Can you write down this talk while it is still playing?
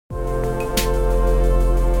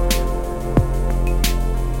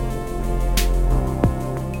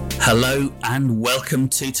Hello and welcome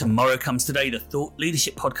to Tomorrow Comes Today, the thought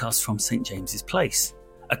leadership podcast from St James's Place.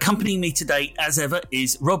 Accompanying me today, as ever,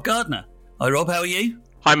 is Rob Gardner. Hi Rob, how are you?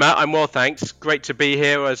 Hi Matt, I'm well thanks. Great to be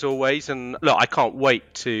here as always, and look, I can't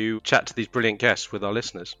wait to chat to these brilliant guests with our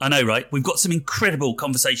listeners. I know, right? We've got some incredible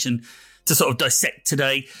conversation to sort of dissect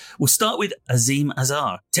today. We'll start with Azeem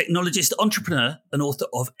Azhar, technologist, entrepreneur and author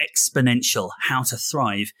of Exponential, How to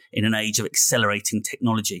Thrive in an Age of Accelerating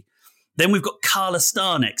Technology. Then we've got Carla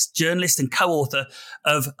Starr next, journalist and co-author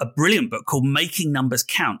of a brilliant book called Making Numbers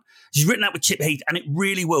Count. She's written that with Chip Heath, and it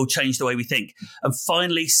really will change the way we think. And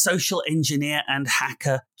finally, social engineer and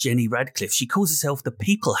hacker Jenny Radcliffe. She calls herself the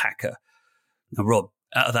people hacker. Now, Rob,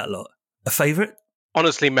 out of that lot, a favourite?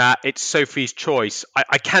 Honestly, Matt, it's Sophie's choice.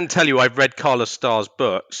 I can tell you I've read Carla Starr's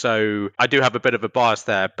book, so I do have a bit of a bias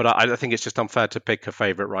there, but I think it's just unfair to pick a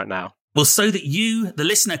favourite right now. Well, so that you, the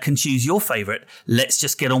listener, can choose your favourite, let's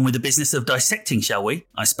just get on with the business of dissecting, shall we?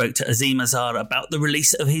 I spoke to Azeem Azhar about the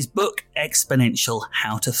release of his book, Exponential,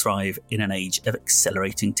 How to Thrive in an Age of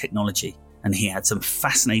Accelerating Technology. And he had some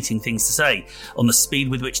fascinating things to say on the speed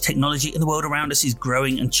with which technology in the world around us is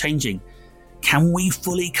growing and changing. Can we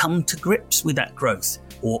fully come to grips with that growth,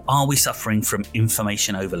 or are we suffering from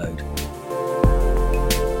information overload?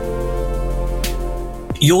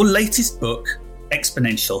 Your latest book,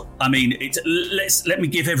 Exponential. I mean, let me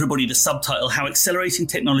give everybody the subtitle, How Accelerating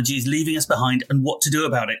Technology is Leaving Us Behind and What to Do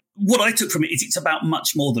About It. What I took from it is it's about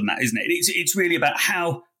much more than that, isn't it? It's really about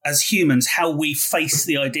how, as humans, how we face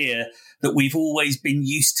the idea that we've always been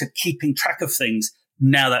used to keeping track of things.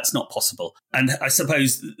 Now that's not possible. And I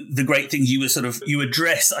suppose the great thing you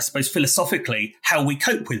address, I suppose, philosophically, how we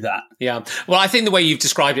cope with that. Yeah. Well, I think the way you've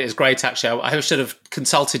described it is great, actually. I should have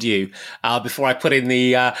consulted you before I put in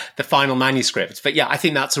the final manuscript. But yeah, I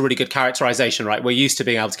think that's a really good characterization, right? We're used to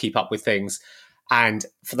being able to keep up with things. And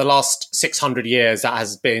for the last 600 years, that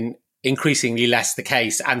has been increasingly less the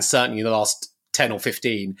case. And certainly in the last 10 or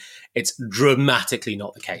 15, it's dramatically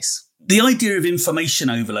not the case. The idea of information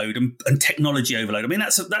overload and technology overload, I mean,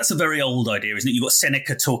 that's a very old idea, isn't it? You've got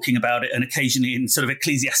Seneca talking about it, and occasionally in sort of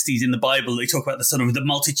Ecclesiastes in the Bible, they talk about the sort of the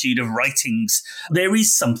multitude of writings. There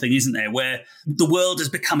is something, isn't there, where the world has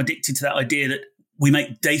become addicted to that idea that we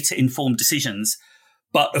make data-informed decisions.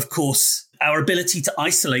 But of course, our ability to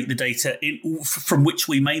isolate the data from which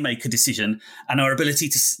we may make a decision, and our ability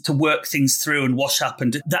to work things through and wash up,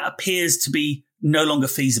 and that appears to be no longer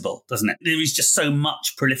feasible, doesn't it? There is just so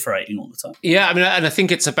much proliferating all the time. Yeah, I mean, and I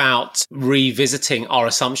think it's about revisiting our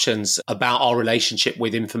assumptions about our relationship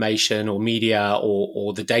with information or media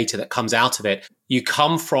or the data that comes out of it. You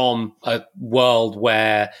come from a world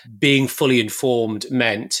where being fully informed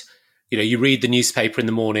meant, you read the newspaper in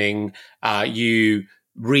the morning, you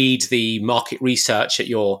read the market research at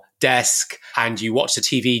your desk, and you watch the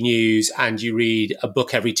TV news, and you read a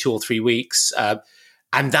book every 2 or 3 weeks.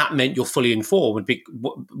 And that meant you're fully informed.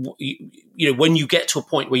 When you get to a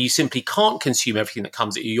point where you simply can't consume everything that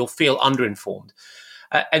comes at you, you'll feel underinformed.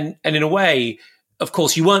 And in a way, of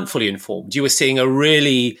course, you weren't fully informed. You were seeing a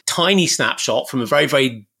really tiny snapshot from a very,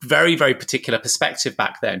 very, very, very particular perspective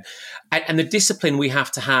back then. And the discipline we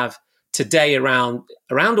have to have today around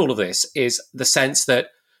all of this is the sense that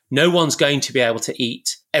no one's going to be able to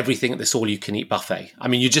eat everything at this all-you-can-eat buffet. I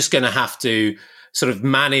mean, you're just going to have to sort of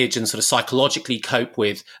manage and sort of psychologically cope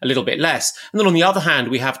with a little bit less. And then on the other hand,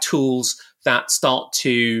 we have tools that start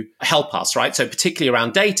to help us, right? So particularly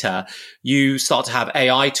around data, you start to have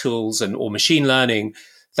AI tools or machine learning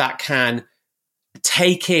that can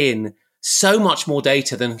take in so much more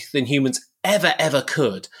data than humans ever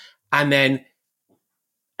could, and then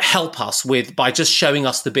help us by just showing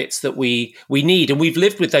us the bits that we need. And we've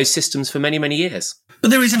lived with those systems for many, many years. But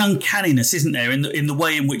there is an uncanniness, isn't there, in the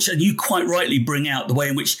way in which, and you quite rightly bring out the way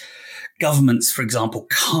in which governments, for example,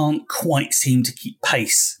 can't quite seem to keep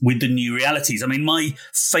pace with the new realities. I mean, my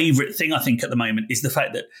favourite thing, I think, at the moment is the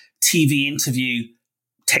fact that TV interview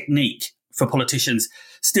technique for politicians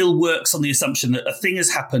still works on the assumption that a thing has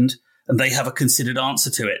happened and they have a considered answer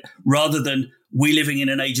to it, rather than we living in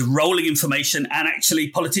an age of rolling information, and actually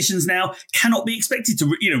politicians now cannot be expected to,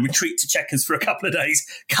 retreat to Chequers for a couple of days,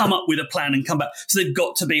 come up with a plan and come back. So they've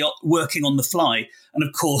got to be working on the fly. And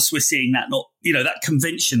of course, we're seeing that that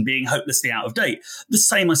convention being hopelessly out of date. The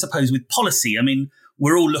same, I suppose, with policy. I mean,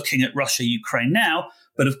 we're all looking at Russia, Ukraine now,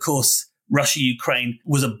 but of course, Russia-Ukraine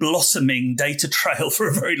was a blossoming data trail for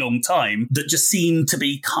a very long time that just seemed to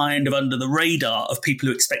be kind of under the radar of people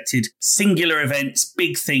who expected singular events,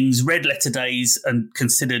 big things, red letter days, and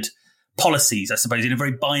considered policies, I suppose, in a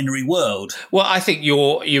very binary world. Well, I think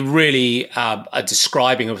you're really are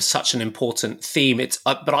describing of such an important theme.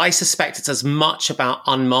 But I suspect it's as much about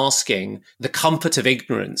unmasking the comfort of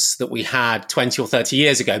ignorance that we had 20 or 30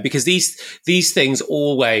 years ago, because these things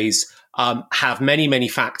always have many, many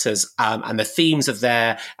factors, and the themes are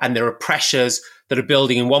there, and there are pressures that are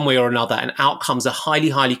building in one way or another, and outcomes are highly,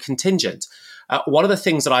 highly contingent. One of the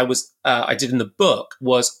things that I did in the book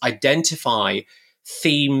was identify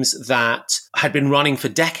themes that had been running for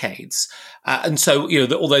decades. And so,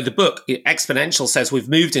 although the book Exponential says we've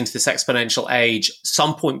moved into this exponential age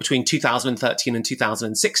some point between 2013 and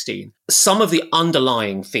 2016, some of the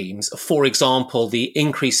underlying themes, for example, the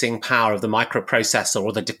increasing power of the microprocessor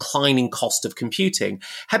or the declining cost of computing,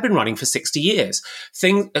 had been running for 60 years.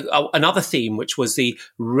 Another theme, which was the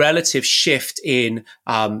relative shift in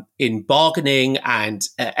bargaining and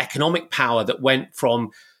economic power that went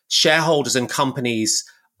from shareholders and companies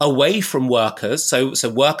away from workers, so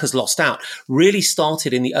workers lost out, really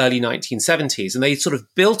started in the early 1970s. And they sort of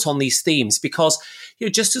built on these themes because,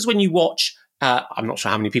 just as when you watch, I'm not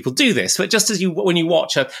sure how many people do this, but just as when you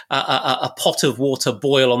watch a pot of water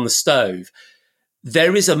boil on the stove,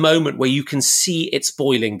 there is a moment where you can see it's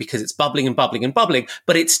boiling because it's bubbling and bubbling and bubbling,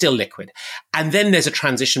 but it's still liquid. And then there's a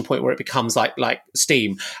transition point where it becomes like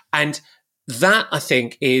steam. And that, I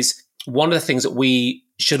think, is one of the things that we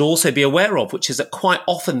should also be aware of, which is that quite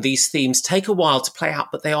often these themes take a while to play out,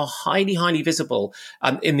 but they are highly, highly visible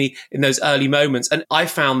in those early moments. And I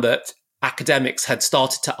found that academics had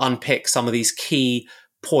started to unpick some of these key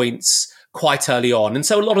points quite early on. And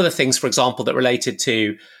so a lot of the things, for example, that related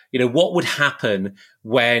to, what would happen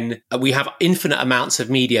when we have infinite amounts of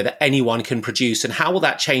media that anyone can produce, and how will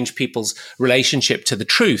that change people's relationship to the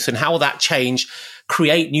truth? And how will that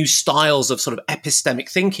create new styles of sort of epistemic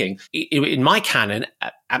thinking? In my canon,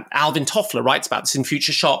 Alvin Toffler writes about this in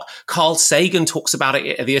Future Shock. Carl Sagan talks about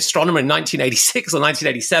it, The Astronomer, in 1986 or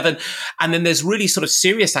 1987. And then there's really sort of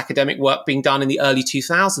serious academic work being done in the early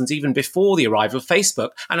 2000s, even before the arrival of Facebook.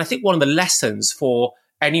 And I think one of the lessons for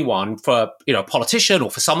anyone, for a politician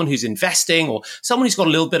or for someone who's investing or someone who's got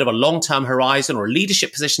a little bit of a long-term horizon or a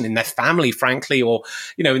leadership position in their family, frankly, or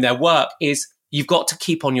in their work, is you've got to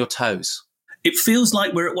keep on your toes. It feels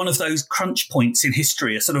like we're at one of those crunch points in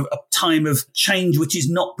history, a sort of a time of change which is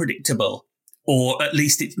not predictable, or at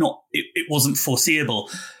least it wasn't foreseeable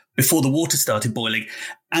before the water started boiling,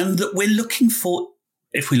 and that we're looking for,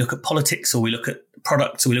 if we look at politics or we look at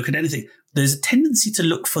products or we look at anything, there's a tendency to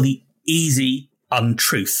look for the easy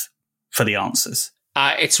untruth for the answers.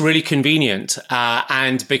 It's really convenient.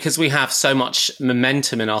 And because we have so much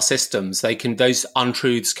momentum in our systems, those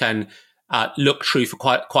untruths can look true for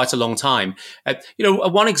quite a long time.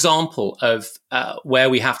 One example of where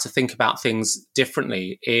we have to think about things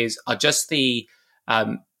differently are just the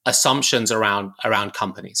assumptions around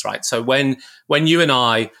companies, right? So when you and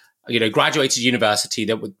I, graduated university,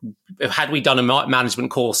 had we done a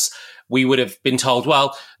management course, we would have been told,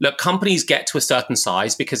 well, look, companies get to a certain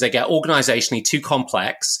size because they get organizationally too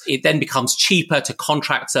complex. It then becomes cheaper to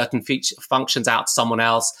contract certain functions out to someone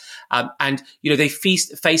else. And they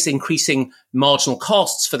face increasing marginal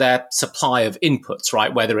costs for their supply of inputs,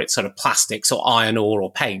 right? Whether it's sort of plastics or iron ore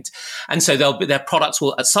or paint. And so their products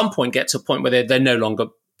will at some point get to a point where they're no longer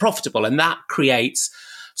profitable. And that creates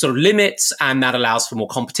sort of limits, and that allows for more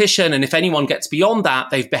competition. And if anyone gets beyond that,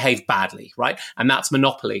 they've behaved badly, right? And that's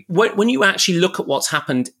monopoly. When you actually look at what's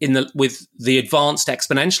happened with the advanced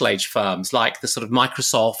exponential age firms, like the sort of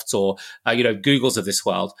Microsofts or Googles of this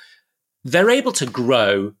world, they're able to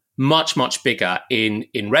grow much, much bigger in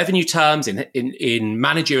revenue terms, in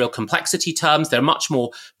managerial complexity terms. They're much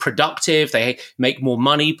more productive. They make more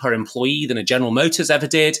money per employee than a General Motors ever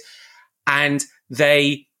did. And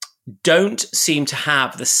they don't seem to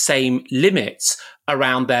have the same limits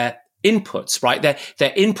around their inputs, right? Their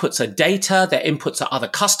inputs are data, their inputs are other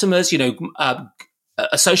customers,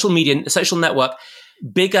 a social network,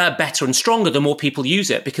 bigger, better, and stronger the more people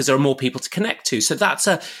use it because there are more people to connect to. So that's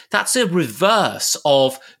a reverse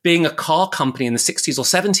of being a car company in the 60s or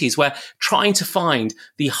 70s, where trying to find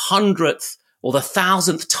the 100th or the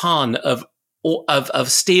 1,000th ton of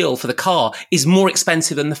steel for the car is more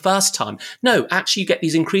expensive than the first ton. No, actually you get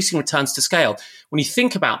these increasing returns to scale. When you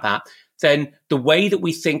think about that, then the way that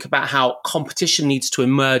we think about how competition needs to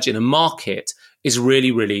emerge in a market is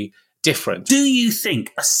really, really different. Do you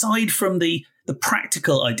think, aside from the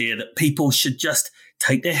practical idea that people should just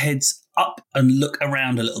take their heads up and look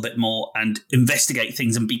around a little bit more and investigate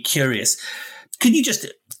things and be curious, can you just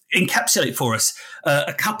encapsulate for us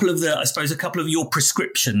a couple of your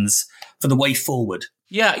prescriptions for the way forward?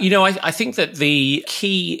 Yeah, I think that the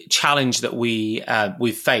key challenge that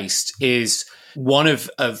we've faced is one of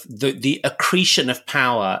the accretion of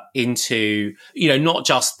power into, not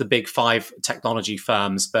just the big five technology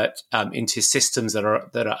firms, but into systems that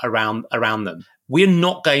are around them. We're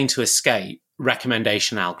not going to escape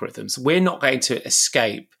recommendation algorithms. We're not going to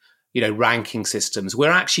escape, ranking systems.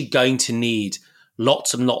 We're actually going to need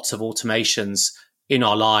lots and lots of automations in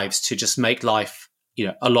our lives to just make life,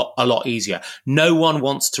 a lot easier. No one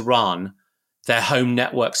wants to run their home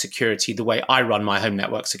network security the way I run my home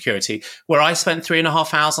network security, where I spent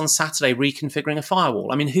 3.5 hours on Saturday reconfiguring a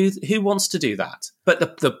firewall. I mean, who wants to do that? But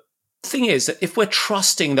the thing is that if we're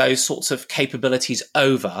trusting those sorts of capabilities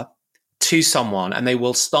over to someone and they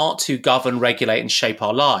will start to govern, regulate, and shape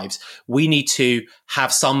our lives, we need to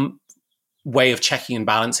have some way of checking and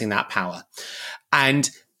balancing that power. And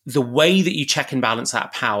the way that you check and balance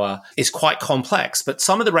that power is quite complex. But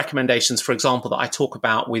some of the recommendations, for example, that I talk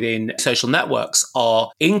about within social networks are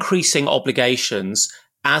increasing obligations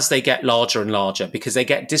as they get larger and larger, because they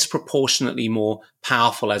get disproportionately more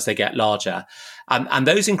powerful as they get larger. And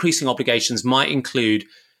those increasing obligations might include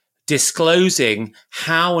disclosing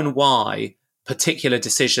how and why particular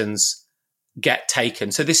decisions get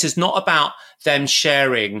taken. So this is not about them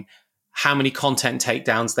sharing how many content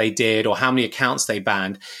takedowns they did or how many accounts they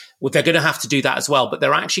banned. Well, they're going to have to do that as well, but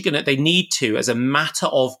they need to, as a matter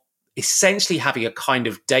of essentially having a kind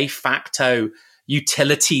of de facto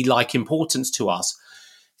utility-like importance to us,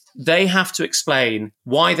 they have to explain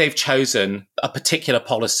why they've chosen a particular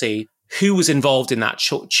policy, who was involved in that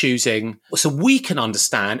choosing, so we can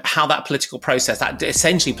understand how that political process, that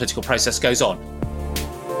essentially political process, goes on.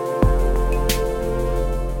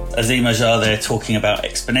 Azeem Ajjar there talking about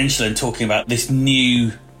exponential and talking about this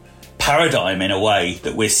new paradigm in a way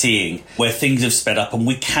that we're seeing where things have sped up and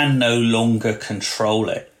we can no longer control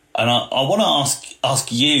it. And I want to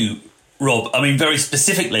ask you, Rob, I mean, very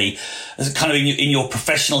specifically, as kind of in your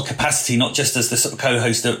professional capacity, not just as the sort of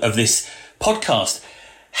co-host of this podcast,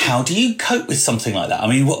 how do you cope with something like that? I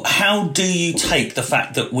mean, how do you take the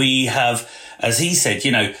fact that we have, as he said,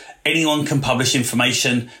 anyone can publish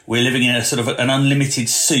information. We're living in a sort of an unlimited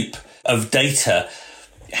soup of data.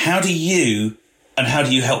 How do you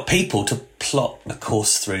help people to plot a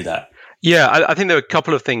course through that? Yeah, I think there are a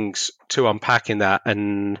couple of things to unpack in that.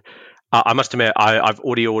 And I must admit, I've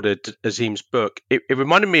already ordered Azeem's book. It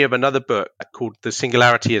reminded me of another book called The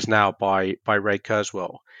Singularity Is Now by Ray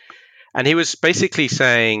Kurzweil. And he was basically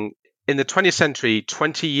saying in the 20th century,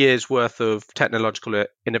 20 years worth of technological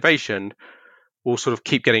innovation will sort of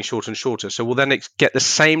keep getting shorter and shorter. So we'll then get the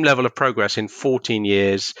same level of progress in 14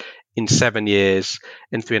 years, in 7 years,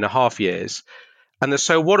 in 3.5 years. And the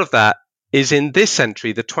so what of that is in this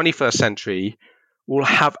century, the 21st century, we'll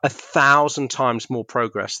have 1,000 times more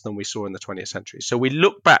progress than we saw in the 20th century. So we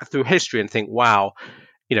look back through history and think, wow,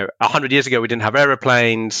 100 years ago, we didn't have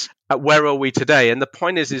aeroplanes. Where are we today? And the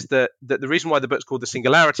point is that the reason why the book's called The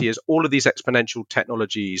Singularity is all of these exponential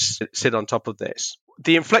technologies sit on top of this.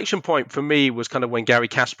 The inflection point for me was kind of when Garry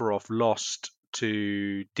Kasparov lost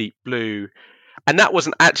to Deep Blue. And that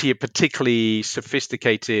wasn't actually a particularly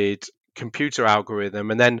sophisticated computer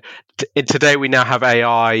algorithm. And then today we now have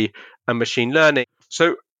AI and machine learning.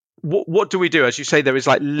 So what do we do? As you say, there is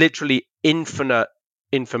like literally infinite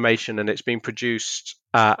information and it's being produced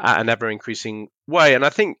at an ever increasing way. And I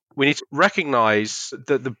think we need to recognize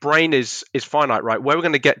that the brain is finite, right? Where we're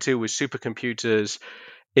going to get to with supercomputers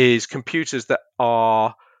is computers that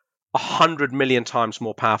are 100 million times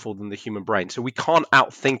more powerful than the human brain. So we can't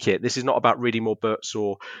outthink it. This is not about reading more books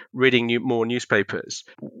or reading more newspapers.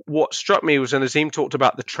 What struck me was when Azeem talked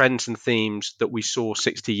about the trends and themes that we saw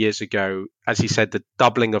 60 years ago, as he said, the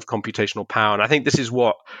doubling of computational power. And I think this is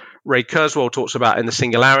what Ray Kurzweil talks about in The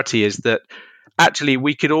Singularity, is that actually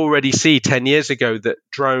we could already see 10 years ago that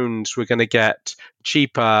drones were going to get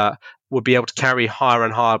cheaper, would be able to carry higher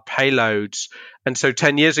and higher payloads. And so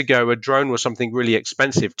 10 years ago, a drone was something really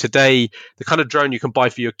expensive. Today, the kind of drone you can buy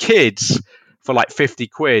for your kids for like 50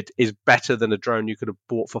 quid is better than a drone you could have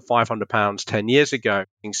bought for £500 10 years ago.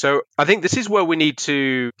 So I think this is where we need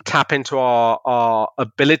to tap into our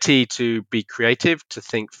ability to be creative, to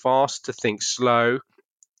think fast, to think slow,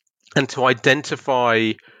 and to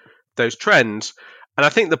identify those trends. And I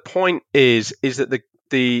think the point is that the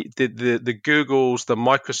Googles, the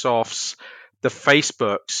Microsofts, the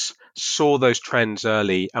Facebooks saw those trends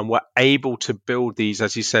early and were able to build these,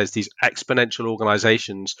 as he says, these exponential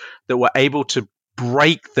organizations that were able to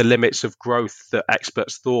break the limits of growth that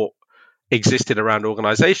experts thought existed around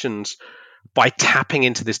organizations by tapping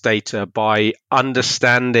into this data, by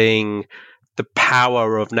understanding the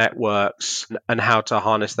power of networks and how to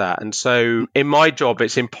harness that. And so in my job,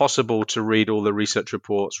 it's impossible to read all the research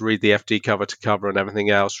reports, read the FT cover to cover and everything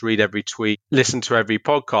else, read every tweet, listen to every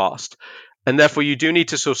podcast. And therefore, you do need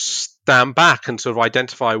to sort of stand back and sort of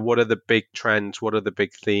identify what are the big trends, what are the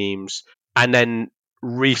big themes, and then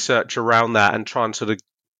research around that and try and sort of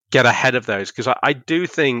get ahead of those. Because I do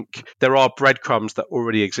think there are breadcrumbs that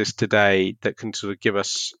already exist today that can sort of give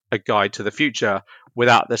us a guide to the future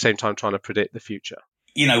without at the same time trying to predict the future.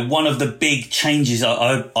 You know, one of the big changes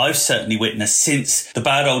I've certainly witnessed since the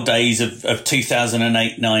bad old days of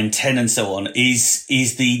 2008, 9, 10 and so on is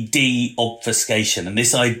the de-obfuscation. And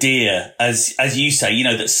this idea, as you say, you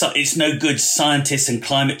know, that it's no good scientists and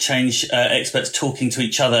climate change experts talking to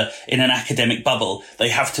each other in an academic bubble. They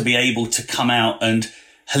have to be able to come out and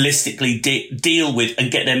holistically deal with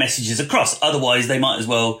and get their messages across. Otherwise, they might as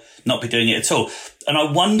well not be doing it at all. And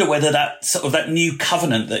I wonder whether that sort of that new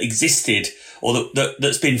covenant that existed or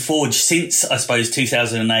that's been forged since, I suppose,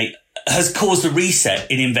 2008 has caused a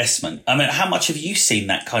reset in investment. I mean, how much have you seen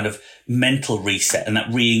that kind of mental reset and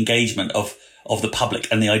that re-engagement of the public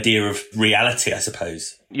and the idea of reality, I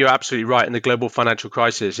suppose? You're absolutely right. In the global financial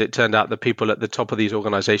crisis, it turned out that people at the top of these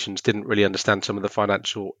organizations didn't really understand some of the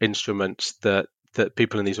financial instruments that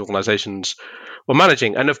people in these organizations were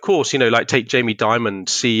managing. And of course, you know, like take Jamie Dimon,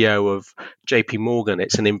 CEO of JP Morgan.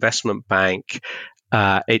 It's an investment bank.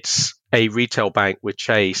 It's a retail bank with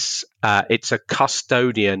Chase. It's a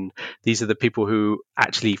custodian. These are the people who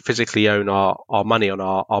actually physically own our money on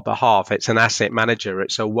our behalf. It's an asset manager.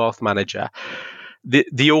 It's a wealth manager.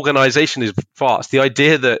 The organization is vast. The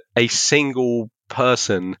idea that a single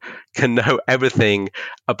person can know everything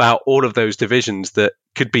about all of those divisions that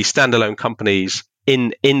could be standalone companies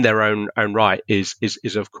in their own right is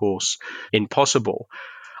of course impossible.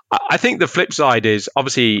 I think the flip side is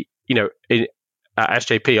obviously, you know, at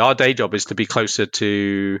SJP, our day job is to be closer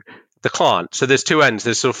to the client. So there's two ends.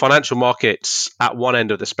 There's sort of financial markets at one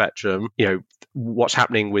end of the spectrum, you know, what's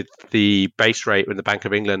happening with the base rate in the Bank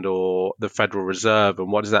of England or the Federal Reserve,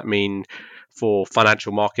 and what does that mean for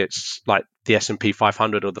financial markets like the S&P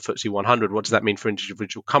 500 or the FTSE 100? What does that mean for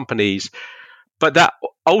individual companies? But that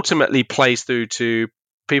ultimately plays through to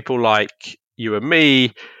people like you and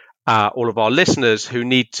me, all of our listeners who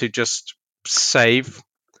need to just save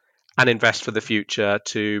and invest for the future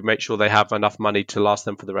to make sure they have enough money to last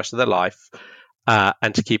them for the rest of their life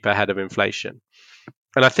and to keep ahead of inflation.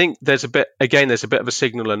 And I think there's a bit of a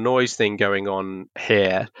signal and noise thing going on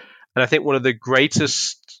here. And I think one of the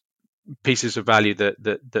greatest pieces of value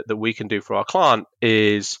that we can do for our client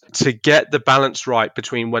is to get the balance right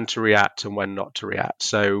between when to react and when not to react.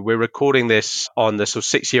 So we're recording this on the sort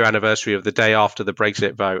of 6-year anniversary of the day after the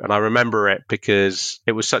Brexit vote. And I remember it because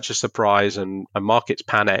it was such a surprise and markets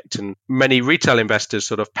panicked and many retail investors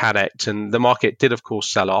sort of panicked, and the market did, of course,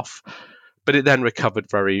 sell off. But it then recovered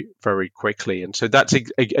very, very quickly. And so that's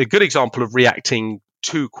a good example of reacting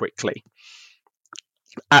too quickly.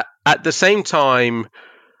 At the same time,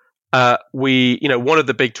 one of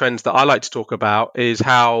the big trends that I like to talk about is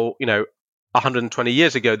how, 120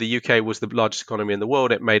 years ago, the UK was the largest economy in the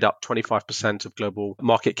world. It made up 25% of global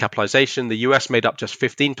market capitalization. The US made up just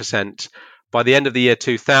 15%. By the end of the year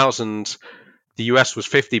 2000, the US was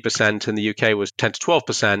 50% and the UK was 10 to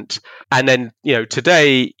 12%. And then,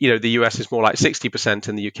 today, the US is more like 60%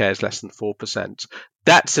 and the UK is less than 4%.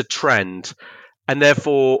 That's a trend. And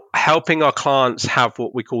therefore, helping our clients have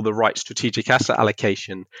what we call the right strategic asset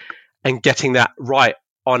allocation and getting that right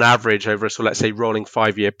on average over a, let's say, rolling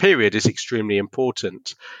 5-year period is extremely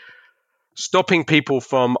important. Stopping people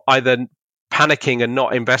from either panicking and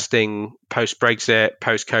not investing post-Brexit,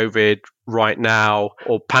 post-COVID right now,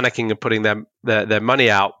 or panicking and putting their money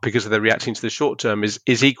out because they're reacting to the short term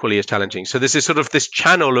is equally as challenging. So there's this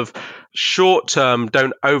channel of short term,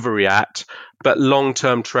 don't overreact, but long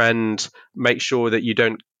term trend, make sure that you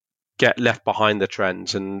don't get left behind the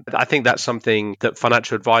trends. And I think that's something that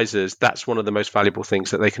financial advisors, that's one of the most valuable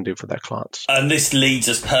things that they can do for their clients. And this leads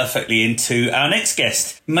us perfectly into our next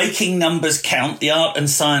guest. Making Numbers Count, The Art and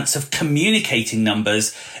Science of Communicating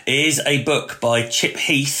Numbers is a book by Chip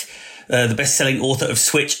Heath, the best-selling author of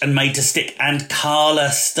Switch and Made to Stick, and Carla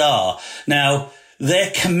Starr. Now,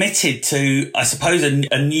 they're committed to, I suppose,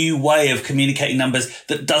 a new way of communicating numbers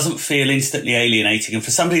that doesn't feel instantly alienating. And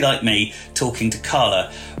for somebody like me, talking to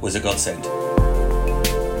Carla was a godsend.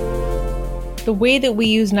 The way that we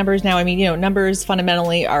use numbers now, numbers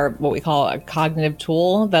fundamentally are what we call a cognitive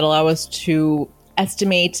tool that allow us to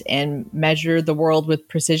estimate and measure the world with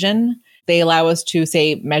precision. they allow us to,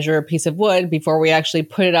 say, measure a piece of wood before we actually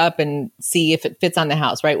put it up and see if it fits on the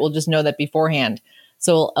house, right? We'll just know that beforehand.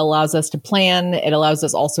 So it allows us to plan. It allows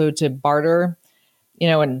us also to barter,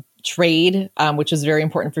 and trade, which is very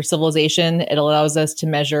important for civilization. It allows us to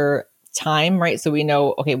measure time, right? So we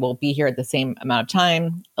know, okay, we'll be here at the same amount of time.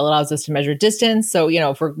 It allows us to measure distance. So,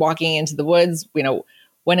 if we're walking into the woods, we know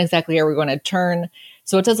when exactly are we going to turn.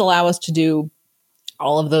 So it does allow us to do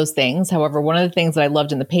all of those things. However, one of the things that I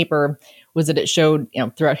loved in the paper was that it showed,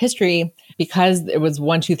 throughout history, because it was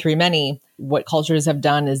 1, 2, 3, many, what cultures have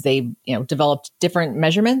done is they, developed different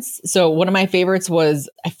measurements. So one of my favorites was,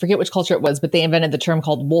 I forget which culture it was, but they invented the term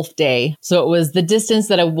called wolf day. So it was the distance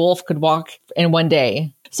that a wolf could walk in one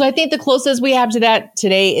day. So I think the closest we have to that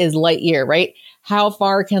today is light year, right? How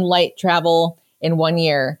far can light travel in 1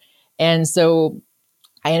 year? And so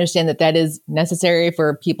I understand that that is necessary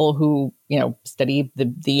for people who, study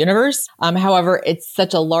the universe. However, it's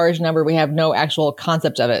such a large number, we have no actual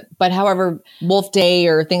concept of it. But however, Wolf Day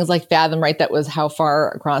or things like Fathom, right? That was how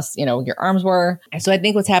far across, your arms were. So I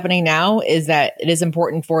think what's happening now is that it is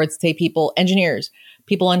important for, say, people, engineers,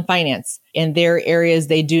 people in finance, in their areas,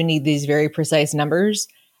 they do need these very precise numbers.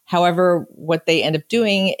 However, what they end up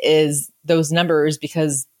doing is those numbers,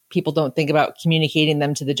 because people don't think about communicating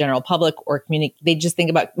them to the general public or they just think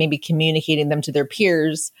about maybe communicating them to their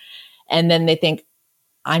peers. And then they think,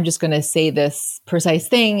 I'm just going to say this precise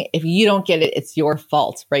thing. If you don't get it, it's your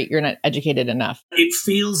fault, right? You're not educated enough. It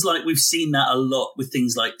feels like we've seen that a lot with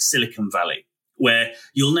things like Silicon Valley, where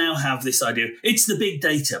you'll now have this idea, it's the big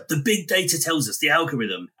data. The big data tells us, the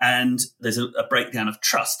algorithm. And there's a breakdown of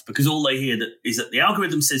trust, because all they hear is that the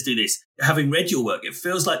algorithm says do this. Having read your work, it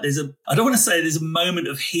feels like I don't want to say there's a moment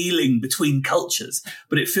of healing between cultures,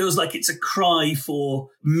 but it feels like it's a cry for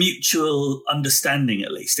mutual understanding,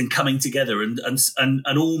 at least, and coming together and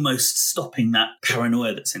almost stopping that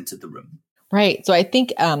paranoia that's entered the room. Right. So I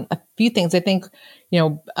think a few things. I think,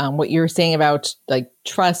 what you're saying about like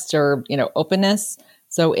trust or, openness.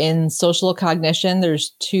 So in social cognition,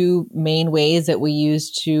 there's two main ways that we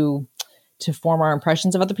use to form our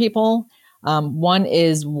impressions of other people. One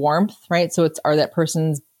is warmth, right? So are that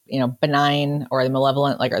person's, benign, or are they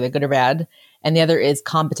malevolent? Like, are they good or bad? And the other is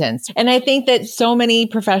competence. And I think that so many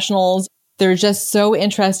professionals, they're just so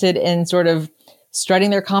interested in sort of strutting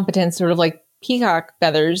their competence, sort of like peacock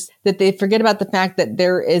feathers, that they forget about the fact that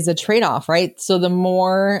there is a trade-off, right? So the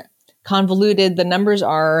more convoluted the numbers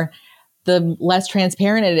are, the less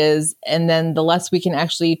transparent it is, and then the less we can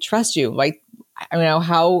actually trust you. Like,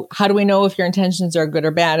 how do we know if your intentions are good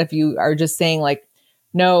or bad if you are just saying like,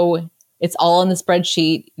 no, it's all in the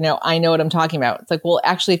spreadsheet, I know what I'm talking about. It's like, well,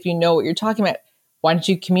 actually, if you know what you're talking about, why don't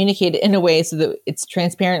you communicate it in a way so that it's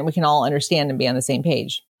transparent and we can all understand and be on the same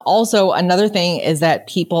page? Also, another thing is that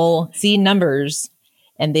people see numbers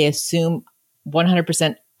and they assume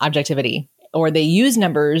 100% objectivity, or they use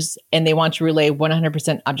numbers and they want to relay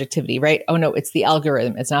 100% objectivity, right? Oh no, it's the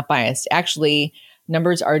algorithm. It's not biased. Actually,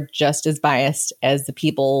 numbers are just as biased as the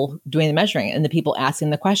people doing the measuring and the people asking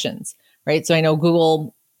the questions, right? So I know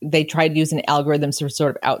Google, they tried using algorithms to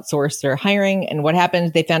sort of outsource their hiring. And what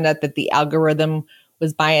happened? They found out that the algorithm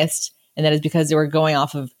was biased, and that is because they were going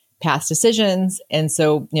off of past decisions. And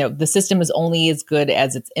so, the system is only as good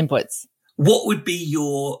as its inputs. What would be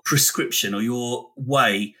your prescription or your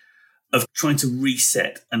way of trying to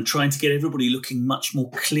reset and trying to get everybody looking much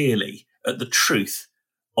more clearly at the truth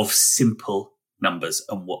of simple numbers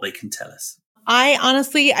and what they can tell us?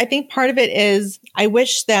 I think part of it is I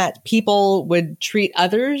wish that people would treat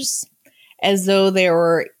others as though they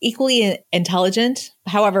were equally intelligent.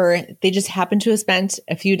 However, they just happen to have spent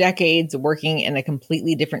a few decades working in a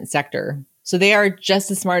completely different sector. So they are just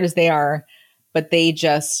as smart as they are, but they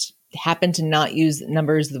just happen to not use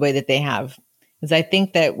numbers the way that they have. Because I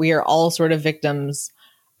think that we are all sort of victims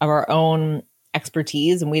of our own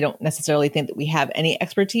expertise, and we don't necessarily think that we have any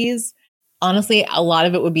expertise. Honestly, a lot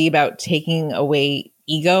of it would be about taking away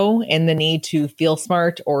ego and the need to feel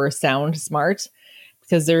smart or sound smart,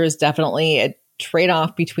 because there is definitely a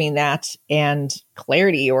trade-off between that and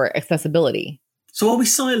clarity or accessibility. So are we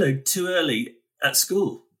siloed too early at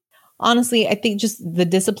school? Honestly, I think just the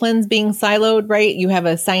disciplines being siloed, right? You have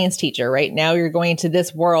a science teacher, right? Now you're going to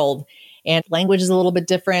this world and language is a little bit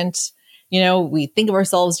different. We think of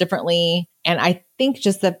ourselves differently. And I think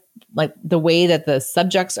just that, like, the way that the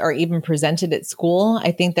subjects are even presented at school,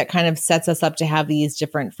 I think that kind of sets us up to have these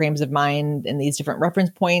different frames of mind and these different reference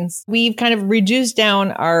points. We've kind of reduced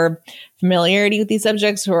down our familiarity with these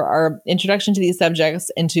subjects, or our introduction to these subjects,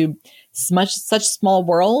 into such small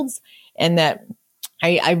worlds. And that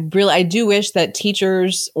I do wish that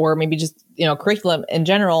teachers, or maybe just, curriculum in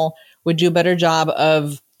general, would do a better job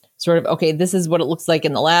of sort of, okay, this is what it looks like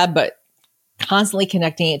in the lab, but constantly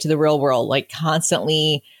connecting it to the real world, like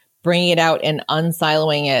constantly bringing it out and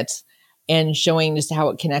unsiloing it and showing just how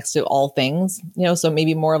it connects to all things, so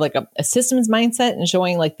maybe more like a systems mindset and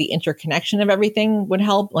showing like the interconnection of everything would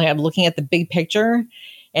help. Like I'm looking at the big picture.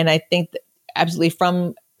 And I think that absolutely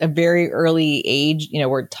from a very early age,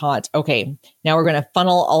 we're taught, okay, now we're going to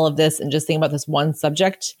funnel all of this and just think about this one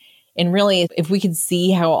subject. And really, if we could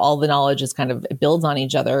see how all the knowledge is kind of builds on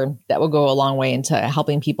each other, that will go a long way into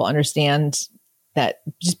helping people understand that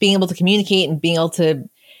just being able to communicate and being able to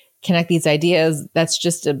connect these ideas, that's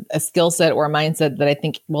just a skill set or a mindset that I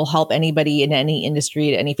think will help anybody in any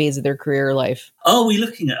industry at any phase of their career or life. Are we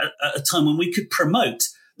looking at a time when we could promote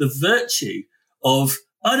the virtue of,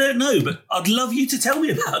 I don't know, but I'd love you to tell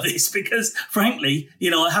me about this because frankly,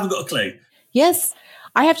 I haven't got a clue. Yes.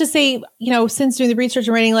 I have to say, since doing the research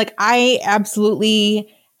and writing, like I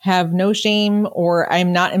absolutely have no shame or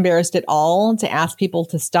I'm not embarrassed at all to ask people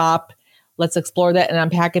to stop. Let's explore that and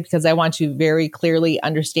unpack it because I want to very clearly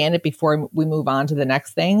understand it before we move on to the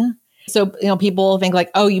next thing. So, people think like,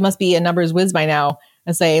 oh, you must be a numbers whiz by now.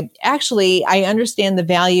 And say, actually, I understand the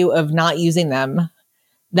value of not using them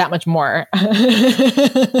that much more.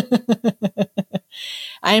 I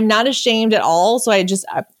am not ashamed at all. So I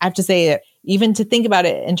have to say that even to think about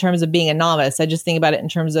it in terms of being a novice, I just think about it in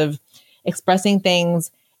terms of expressing things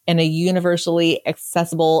in a universally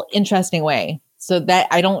accessible, interesting way. So that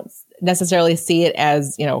I don't necessarily see it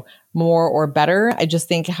as, more or better. I just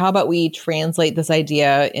think, how about we translate this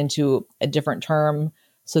idea into a different term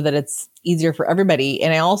so that it's easier for everybody?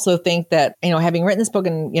 And I also think that, having written this book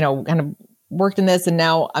and, kind of worked in this, and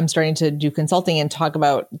now I'm starting to do consulting and talk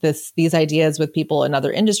about these ideas with people in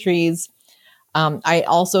other industries. I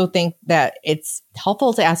also think that it's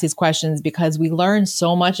helpful to ask these questions because we learn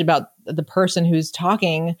so much about the person who's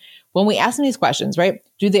talking when we ask them these questions, right?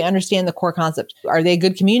 Do they understand the core concept? Are they a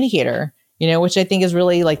good communicator? Which I think is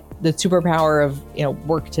really like the superpower of,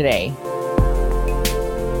 work today.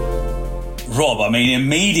 Rob,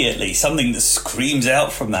 immediately something that screams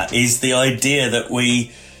out from that is the idea that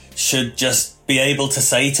we should just be able to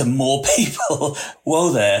say to more people,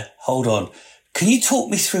 whoa there, hold on. Can you talk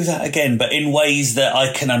me through that again, but in ways that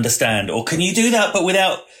I can understand? Or can you do that, but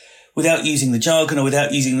without using the jargon or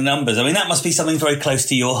without using the numbers? That must be something very close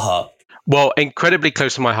to your heart. Well, incredibly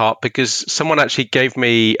close to my heart because someone actually gave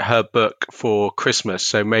me her book for Christmas.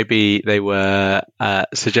 So maybe they were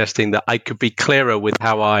suggesting that I could be clearer with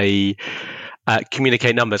how I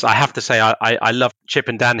communicate numbers. I have to say, I love Chip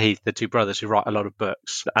and Dan Heath, the two brothers who write a lot of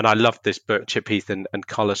books. And I love this book, Chip Heath and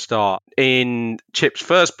Carla Starr. In Chip's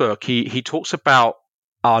first book, he talks about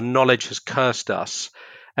our knowledge has cursed us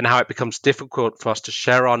and how it becomes difficult for us to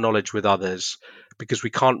share our knowledge with others because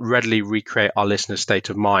we can't readily recreate our listener's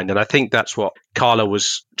state of mind. And I think that's what Carla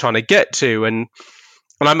was trying to get to. And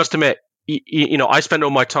I must admit, I spend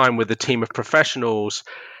all my time with a team of professionals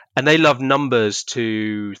and they love numbers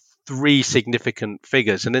to 3 significant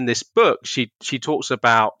figures. And in this book, she talks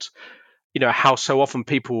about, how so often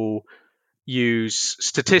people use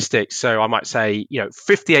statistics. So I might say,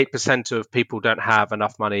 58% of people don't have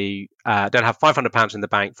enough money, don't have £500 in the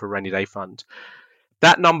bank for a rainy day fund.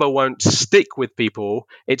 That number won't stick with people.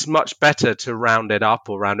 It's much better to round it up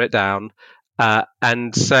or round it down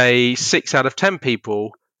and say 6 out of 10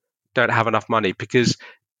 people don't have enough money because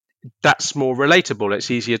that's more relatable. It's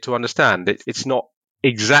easier to understand. It's not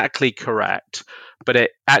exactly correct, but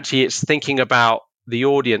it's thinking about the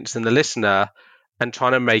audience and the listener and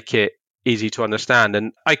trying to make it easy to understand.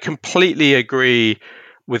 And I completely agree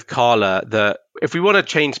with Carla that if we want to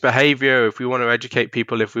change behavior, if we want to educate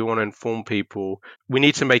people, if we want to inform people, we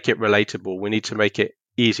need to make it relatable. We need to make it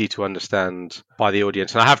easy to understand by the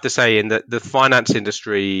audience. And I have to say, in the finance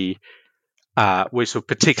industry, we're sort of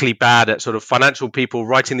particularly bad at sort of financial people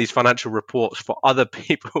writing these financial reports for other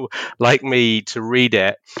people like me to read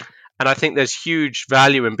it. And I think there's huge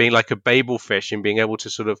value in being like a Babel fish and being able to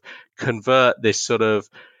sort of convert this sort of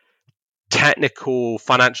technical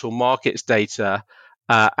financial markets data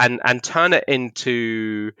and turn it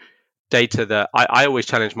into data that I always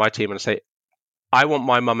challenge my team and say, I want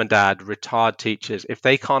my mum and dad, retired teachers, if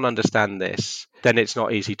they can't understand this, then it's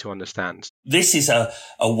not easy to understand. This is a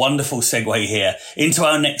wonderful segue here into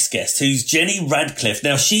our next guest, who's Jenny Radcliffe.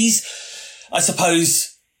 Now, she's, I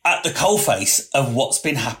suppose, at the coalface of what's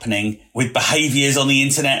been happening with behaviours on the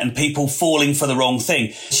internet and people falling for the wrong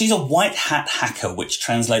thing. She's a white hat hacker, which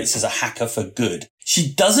translates as a hacker for good.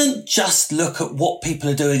 She doesn't just look at what people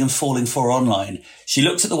are doing and falling for online. She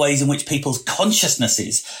looks at the ways in which people's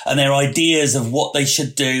consciousnesses and their ideas of what they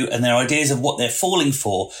should do and their ideas of what they're falling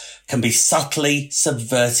for can be subtly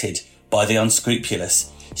subverted by the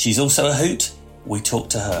unscrupulous. She's also a hoot. We talk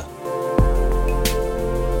to her.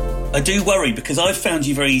 I do worry because I've found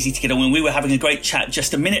you very easy to get on when we were having a great chat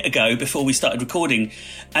just a minute ago before we started recording.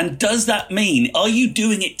 And does that mean, are you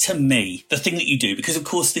doing it to me, the thing that you do? Because, of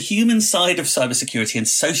course, the human side of cybersecurity and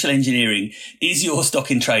social engineering is your stock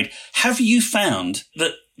in trade. Have you found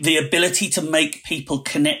that the ability to make people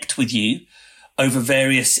connect with you on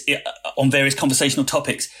various conversational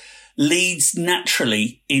topics leads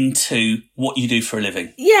naturally into what you do for a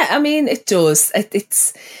living? Yeah, I mean, it does.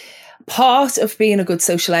 It's part of being a good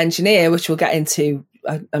social engineer, which we'll get into,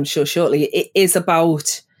 I'm sure, shortly. It is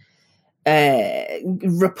about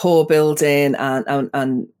rapport building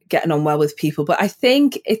and getting on well with people. But I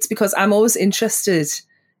think it's because I'm always interested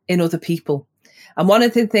in other people. And one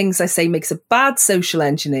of the things I say makes a bad social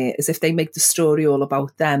engineer is if they make the story all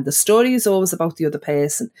about them. The story is always about the other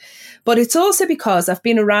person. But it's also because I've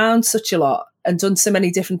been around such a lot and done so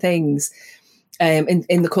many different things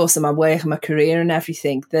in the course of my work and my career and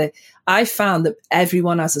everything, that I found that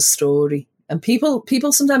everyone has a story. And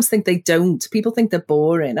people sometimes think they don't. People think they're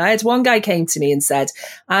boring. I had one guy came to me and said,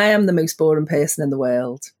 I am the most boring person in the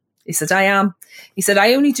world. He said, I am. He said,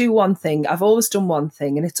 I only do one thing. I've always done one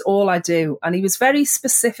thing, and it's all I do. And he was very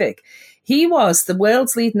specific. He was the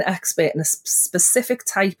world's leading expert in a specific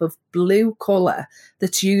type of blue colour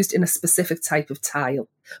that's used in a specific type of tile.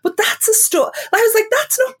 But that's a story. I was like,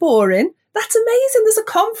 that's not boring. That's amazing. There's a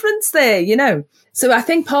conference there, you know. So I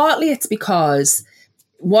think partly it's because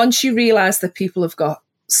once you realise that people have got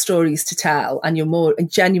stories to tell and you're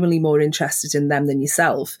genuinely more interested in them than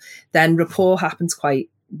yourself, then rapport happens quite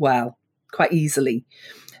easily.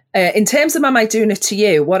 In terms of am I doing it to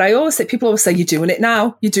you, what I always say, people always say, you're doing it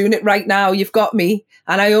now, you're doing it right now, you've got me.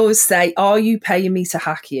 And I always say, are you paying me to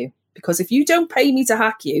hack you? Because if you don't pay me to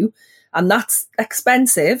hack you, and that's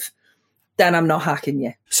expensive, then I'm not hacking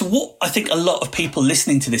you. So what I think a lot of people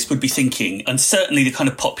listening to this would be thinking, and certainly the kind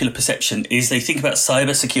of popular perception, is they think about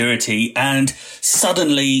cybersecurity and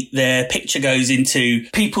suddenly their picture goes into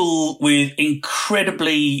people with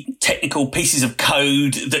incredibly technical pieces of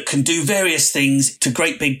code that can do various things to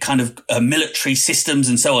great big kind of military systems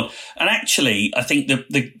and so on. And actually, I think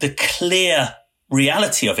the clear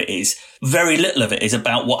reality of it is very little of it is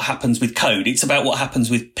about what happens with code. It's about what happens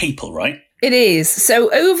with people, right? It is.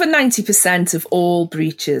 So over 90% of all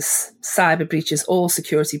breaches, cyber breaches, all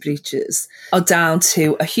security breaches, are down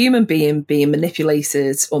to a human being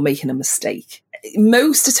manipulated or making a mistake.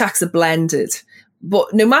 Most attacks are blended,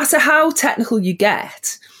 but no matter how technical you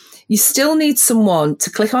get, you still need someone to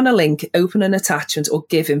click on a link, open an attachment, or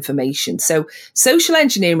give information. So social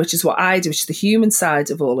engineering, which is what I do, which is the human side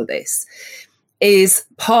of all of this, is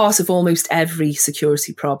part of almost every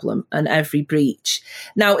security problem and every breach.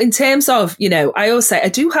 Now, in terms of, you know, I always say I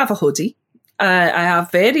do have a hoodie. I have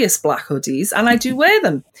various black hoodies and I do wear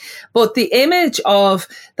them. But the image of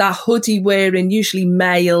that hoodie wearing, usually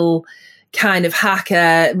male kind of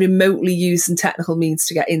hacker, remotely using technical means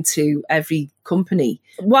to get into every company,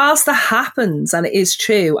 whilst that happens, and it is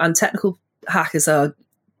true, and technical hackers are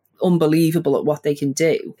unbelievable at what they can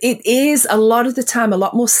do, it is a lot of the time a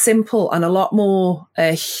lot more simple and a lot more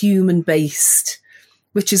human based,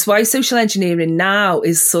 which is why social engineering now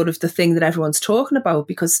is sort of the thing that everyone's talking about,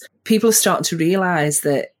 because people are starting to realize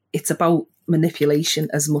that it's about manipulation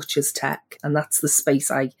as much as tech, and that's the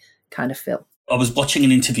space I kind of fill. I was watching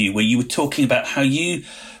an interview where you were talking about how you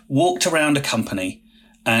walked around a company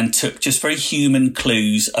and took just very human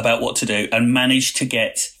clues about what to do and managed to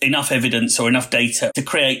get enough evidence or enough data to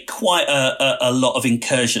create quite a lot of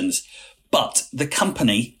incursions. But the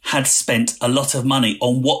company had spent a lot of money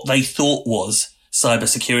on what they thought was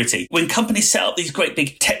cybersecurity. When companies set up these great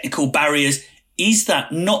big technical barriers, is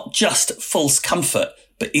that not just false comfort,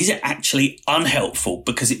 but is it actually unhelpful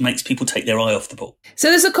because it makes people take their eye off the ball? So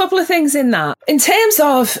there's a couple of things in that. In terms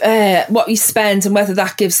of what we spend and whether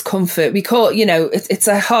that gives comfort, we call, you know, it's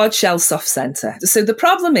a hard shell soft center. So the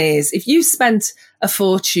problem is if you spent a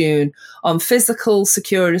fortune on physical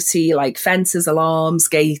security like fences, alarms,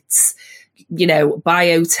 gates, you know,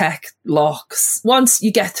 biotech locks. Once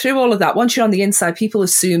you get through all of that, once you're on the inside, people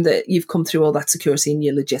assume that you've come through all that security and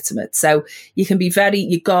you're legitimate. So you can be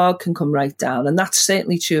your guard can come right down. And that's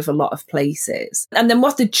certainly true of a lot of places. And then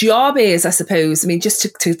what the job is, I suppose, I mean, just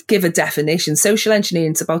to give a definition, social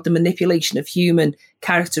engineering is about the manipulation of human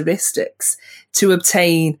characteristics to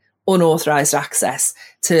obtain unauthorized access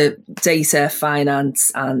to data,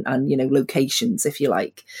 finance, and you know, locations, if you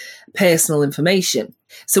like, personal information.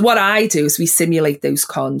 So what I do is we simulate those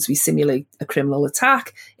cons. We simulate a criminal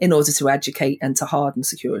attack in order to educate and to harden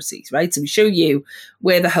securities, right? So we show you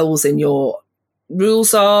where the holes in your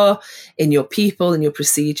rules are, in your people and your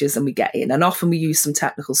procedures, and we get in. And often we use some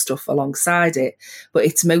technical stuff alongside it, but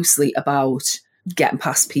it's mostly about getting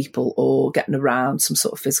past people or getting around some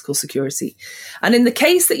sort of physical security. And in the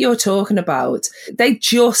case that you're talking about, they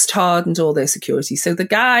just hardened all their security. So the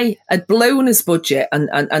guy had blown his budget,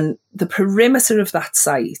 and the perimeter of that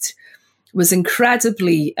site was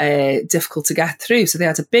incredibly difficult to get through. So they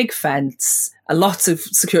had a big fence and lots of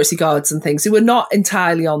security guards and things who were not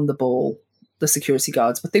entirely on the ball, the security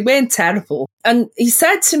guards, but they weren't terrible. And he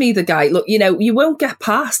said to me, the guy, look, you know, you won't get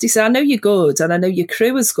past. He said, I know you're good and I know your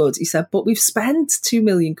crew is good. He said, but we've spent 2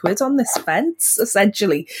 million quid on this fence,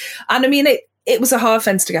 essentially. And I mean, it was a hard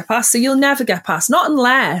fence to get past. So you'll never get past, not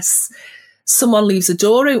unless someone leaves a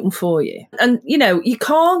door open for you. And, you know, you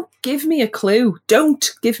can't give me a clue.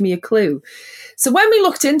 Don't give me a clue. So when we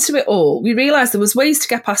looked into it all, we realised there was ways to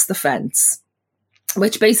get past the fence,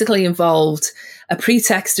 which basically involved a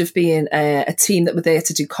pretext of being a team that were there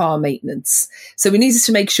to do car maintenance. So we needed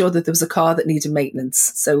to make sure that there was a car that needed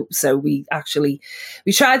maintenance. So we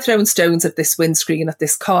tried throwing stones at this windscreen, at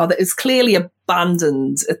this car that is clearly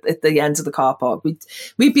abandoned at the end of the car park.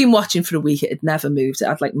 We'd been watching for a week. It had never moved. It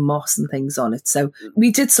had like moss and things on it. So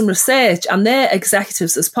we did some research, and their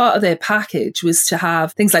executives, as part of their package, was to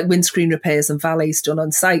have things like windscreen repairs and valets done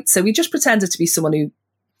on site. So we just pretended to be someone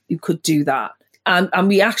who could do that. And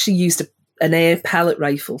we actually used an air pellet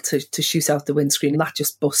rifle to shoot out the windscreen, and that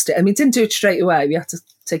just busted. I mean, didn't do it straight away. We had to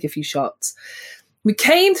take a few shots. We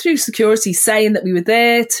came through security saying that we were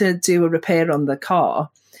there to do a repair on the car,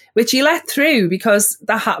 which he let through because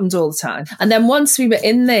that happened all the time. And then once we were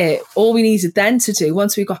in there, all we needed then to do,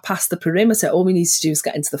 once we got past the perimeter, all we needed to do was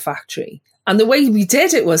get into the factory. And the way we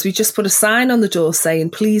did it was we just put a sign on the door saying,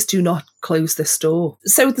 please do not close this door.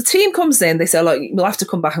 So the team comes in, they say, look, we'll have to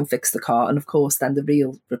come back and fix the car. And of course, then the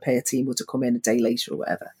real repair team would have come in a day later or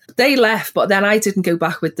whatever. They left, but then I didn't go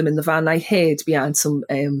back with them in the van. I hid behind some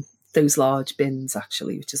those large bins,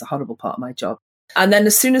 actually, which is a horrible part of my job. And then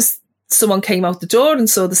as soon as someone came out the door and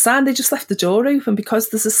saw the sign, they just left the door open because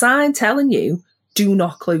there's a sign telling you, do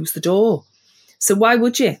not close the door. So why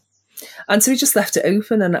would you? And so we just left it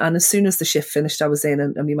open, and as soon as the shift finished, I was in,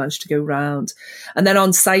 and we managed to go round. And then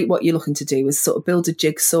on site, what you're looking to do is sort of build a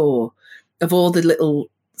jigsaw of all the little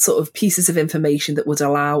sort of pieces of information that would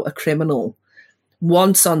allow a criminal,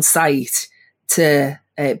 once on site, to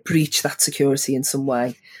breach that security in some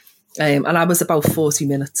way. And I was about 40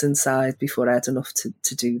 minutes inside before I had enough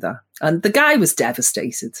to do that. And the guy was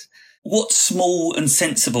devastated. What small and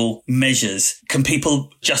sensible measures can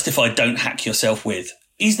people justify don't hack yourself with?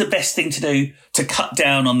 Is the best thing to do to cut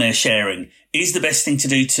down on their sharing? Is the best thing to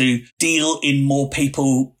do to deal in more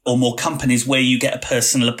people or more companies where you get a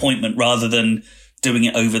personal appointment rather than doing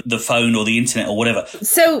it over the phone or the internet or whatever?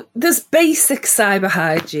 So there's basic cyber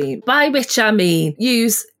hygiene, by which I mean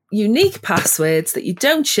use unique passwords that you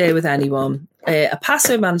don't share with anyone. A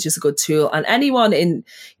password manager is a good tool, and anyone in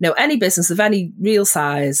any business of any real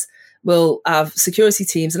size will have security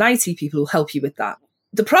teams and IT people who help you with that.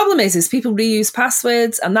 The problem is people reuse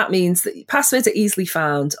passwords, and that means that passwords are easily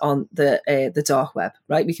found on the dark web,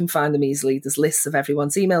 right? We can find them easily. There's lists of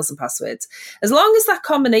everyone's emails and passwords. As long as that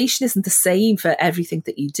combination isn't the same for everything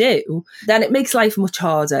that you do, then it makes life much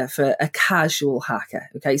harder for a casual hacker,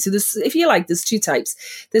 okay? So there's two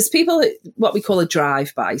types. There's people, what we call a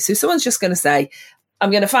drive-by. So someone's just going to say,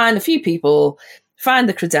 I'm going to find a few people, find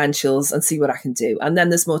the credentials and see what I can do. And then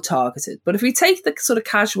there's more targeted. But if we take the sort of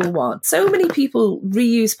casual one, so many people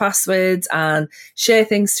reuse passwords and share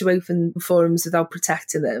things to open forums without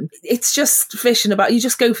protecting them. It's just fishing about, you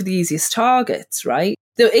just go for the easiest targets, right?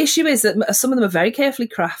 The issue is that some of them are very carefully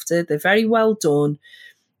crafted. They're very well done.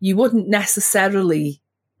 You wouldn't necessarily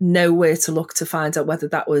know where to look to find out whether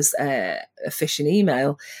that was a phishing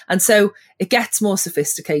email. And so it gets more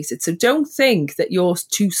sophisticated. So don't think that you're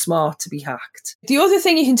too smart to be hacked. The other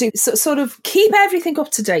thing you can do is sort of keep everything up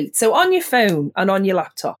to date. So on your phone and on your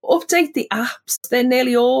laptop, update the apps. They're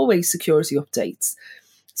nearly always security updates.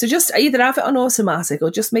 So just either have it on automatic or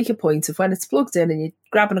just make a point of when it's plugged in and you're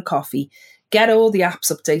grabbing a coffee, get all the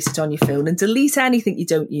apps updated on your phone and delete anything you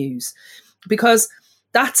don't use. Because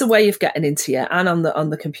that's a way of getting into you, and on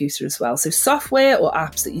the computer as well. So software or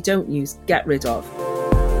apps that you don't use, get rid of.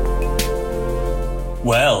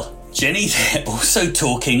 Well, Jenny, they're also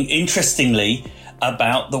talking, interestingly,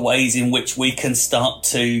 about the ways in which we can start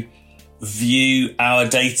to view our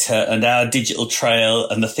data and our digital trail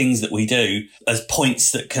and the things that we do as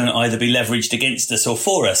points that can either be leveraged against us or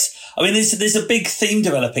for us. I mean, there's a big theme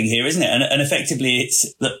developing here, isn't it? And effectively,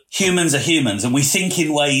 it's that humans are humans and we think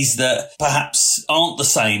in ways that perhaps aren't the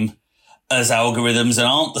same as algorithms and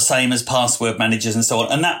aren't the same as password managers and so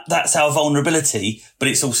on. And that's our vulnerability, but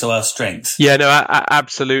it's also our strength. Yeah, no,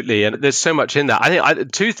 absolutely. And there's so much in that. I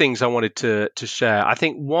think two things I wanted to share. I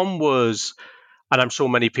think one was, and I'm sure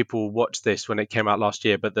many people watched this when it came out last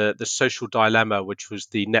year, but the Social Dilemma, which was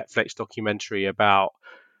the Netflix documentary about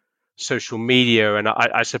social media. And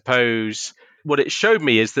I suppose what it showed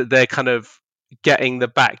me is that they're kind of getting the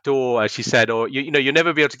back door, as she said, or you'll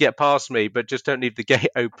never be able to get past me, but just don't leave the gate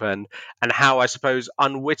open. And how I suppose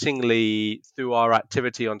unwittingly through our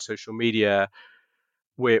activity on social media,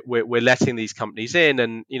 we're letting these companies in.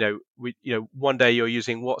 And one day you're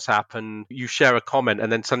using WhatsApp and you share a comment, and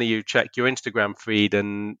then suddenly you check your Instagram feed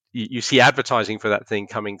and you see advertising for that thing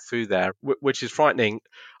coming through there, which is frightening.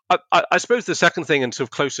 I suppose the second thing, and sort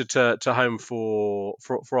of closer to home for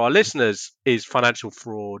our listeners, is financial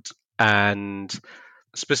fraud and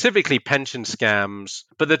specifically pension scams.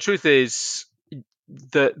 But the truth is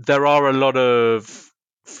that there are a lot of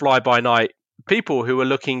fly-by-night people who are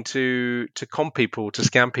looking to con people, to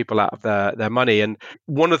scam people out of their money. And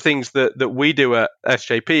one of the things that we do at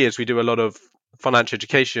SJP is we do a lot of financial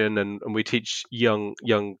education, and we teach young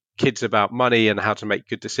kids about money and how to make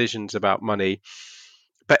good decisions about money.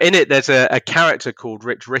 But in it, there's a character called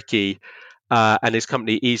Rich Ricky and his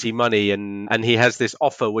company Easy Money, and he has this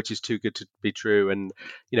offer which is too good to be true. And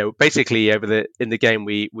basically in the game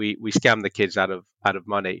we scam the kids out of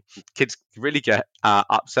money. Kids really get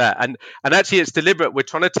upset, and actually it's deliberate. We're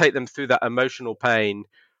trying to take them through that emotional pain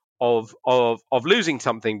of losing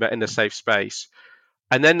something, but in a safe space.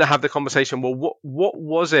 And then to have the conversation, well, what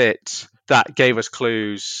was it that gave us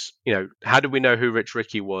clues? How did we know who Rich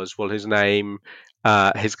Ricky was? Well, his name,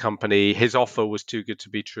 his company, his offer was too good to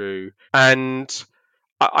be true. And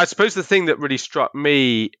I suppose the thing that really struck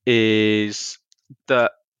me is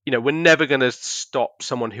that, we're never going to stop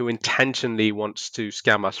someone who intentionally wants to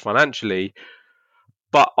scam us financially.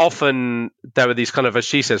 But often there are these kind of, as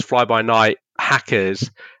she says, fly-by-night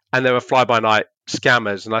hackers, and there are fly-by-night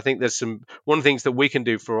scammers. And I think there's one of the things that we can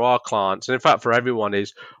do for our clients, and in fact for everyone,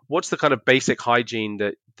 is what's the kind of basic hygiene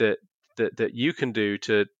that you can do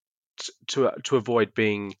to avoid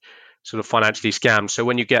being sort of financially scammed. So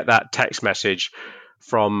when you get that text message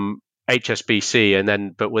from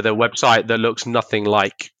HSBC but with a website that looks nothing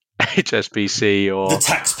like HSBC, or the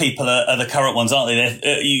tax people are the current ones, aren't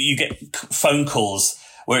they? You get phone calls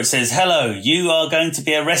where it says, "Hello, you are going to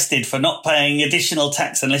be arrested for not paying additional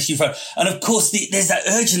tax unless you..." And of course, there's that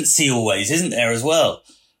urgency always, isn't there, as well?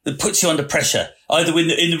 That puts you under pressure, either in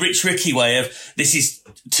the Rich Ricky way of this is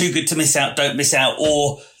too good to miss out, don't miss out,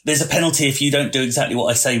 or there's a penalty if you don't do exactly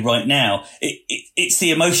what I say right now. It's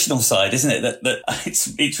the emotional side, isn't it? That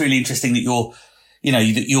it's really interesting that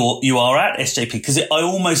you are at SJP, because I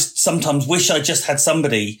almost sometimes wish I just had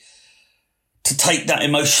somebody to take that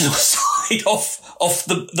emotional side off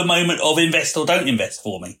the moment of invest or don't invest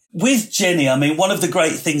for me. With Jenny, I mean, one of the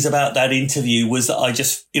great things about that interview was that I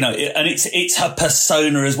just, and it's her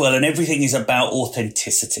persona as well. And everything is about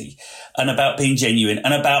authenticity and about being genuine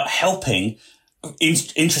and about helping.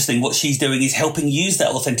 Interesting, what she's doing is helping use that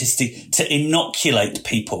authenticity to inoculate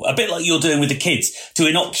people, a bit like you're doing with the kids, to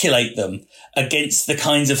inoculate them against the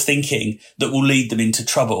kinds of thinking that will lead them into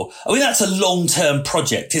trouble. I mean, that's a long-term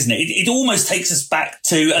project, isn't it? It almost takes us back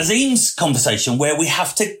to Azim's conversation, where we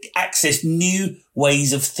have to access new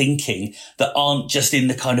ways of thinking that aren't just in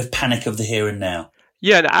the kind of panic of the here and now.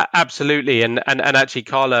 Yeah, absolutely. And actually,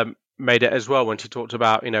 Carla made it as well when she talked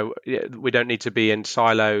about, we don't need to be in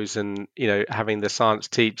silos, and, having the science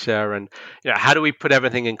teacher, and, how do we put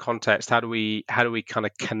everything in context? How do we kind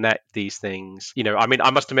of connect these things? I mean, I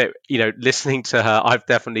must admit, listening to her, I've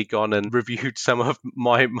definitely gone and reviewed some of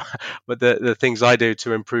the things I do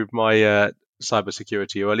to improve my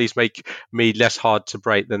cybersecurity, or at least make me less hard to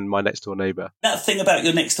break than my next door neighbor. That thing about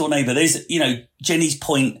your next door neighbor, there's, Jenny's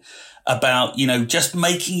point about, just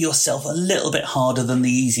making yourself a little bit harder than the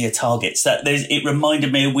easier targets. It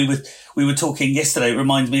reminded me, we were talking yesterday, it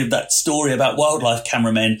reminded me of that story about wildlife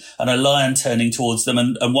cameramen and a lion turning towards them,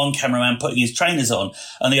 and one cameraman putting his trainers on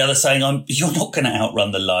and the other saying, "You're not going to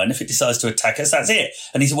outrun the lion. If it decides to attack us, that's it."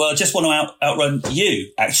 And he said, "Well, I just want to outrun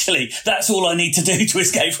you, actually. That's all I need to do to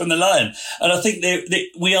escape from the lion." And I think that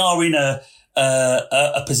we are in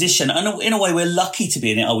a position, and in a way we're lucky to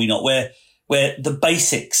be in it, are we not, where the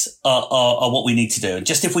basics are what we need to do. And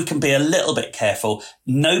just if we can be a little bit careful,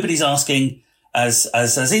 nobody's asking, as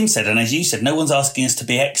Azim said, and as you said, no one's asking us to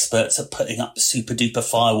be experts at putting up super duper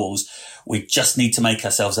firewalls. We just need to make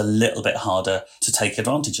ourselves a little bit harder to take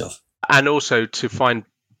advantage of. And also to find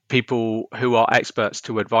people who are experts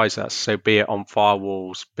to advise us. So be it on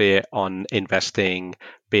firewalls, be it on investing,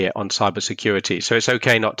 be it on cybersecurity. So it's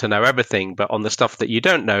okay not to know everything, but on the stuff that you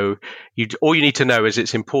don't know, all you need to know is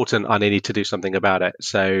it's important and I need to do something about it.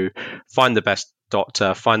 So find the best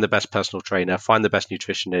doctor, find the best personal trainer, find the best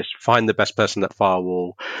nutritionist, find the best person at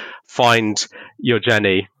firewall, find your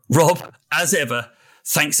Jenny. Rob, as ever,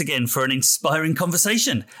 thanks again for an inspiring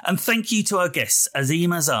conversation. And thank you to our guests, Azeem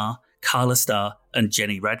Azhar, Carla Starr, and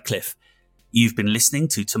Jenny Radcliffe. You've been listening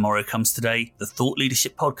to Tomorrow Comes Today, the thought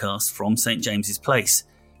leadership podcast from St. James's Place.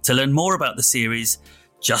 To learn more about the series,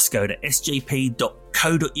 just go to sjp.co.uk/TCT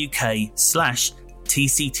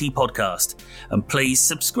podcast, and please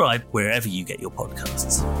subscribe wherever you get your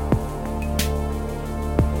podcasts.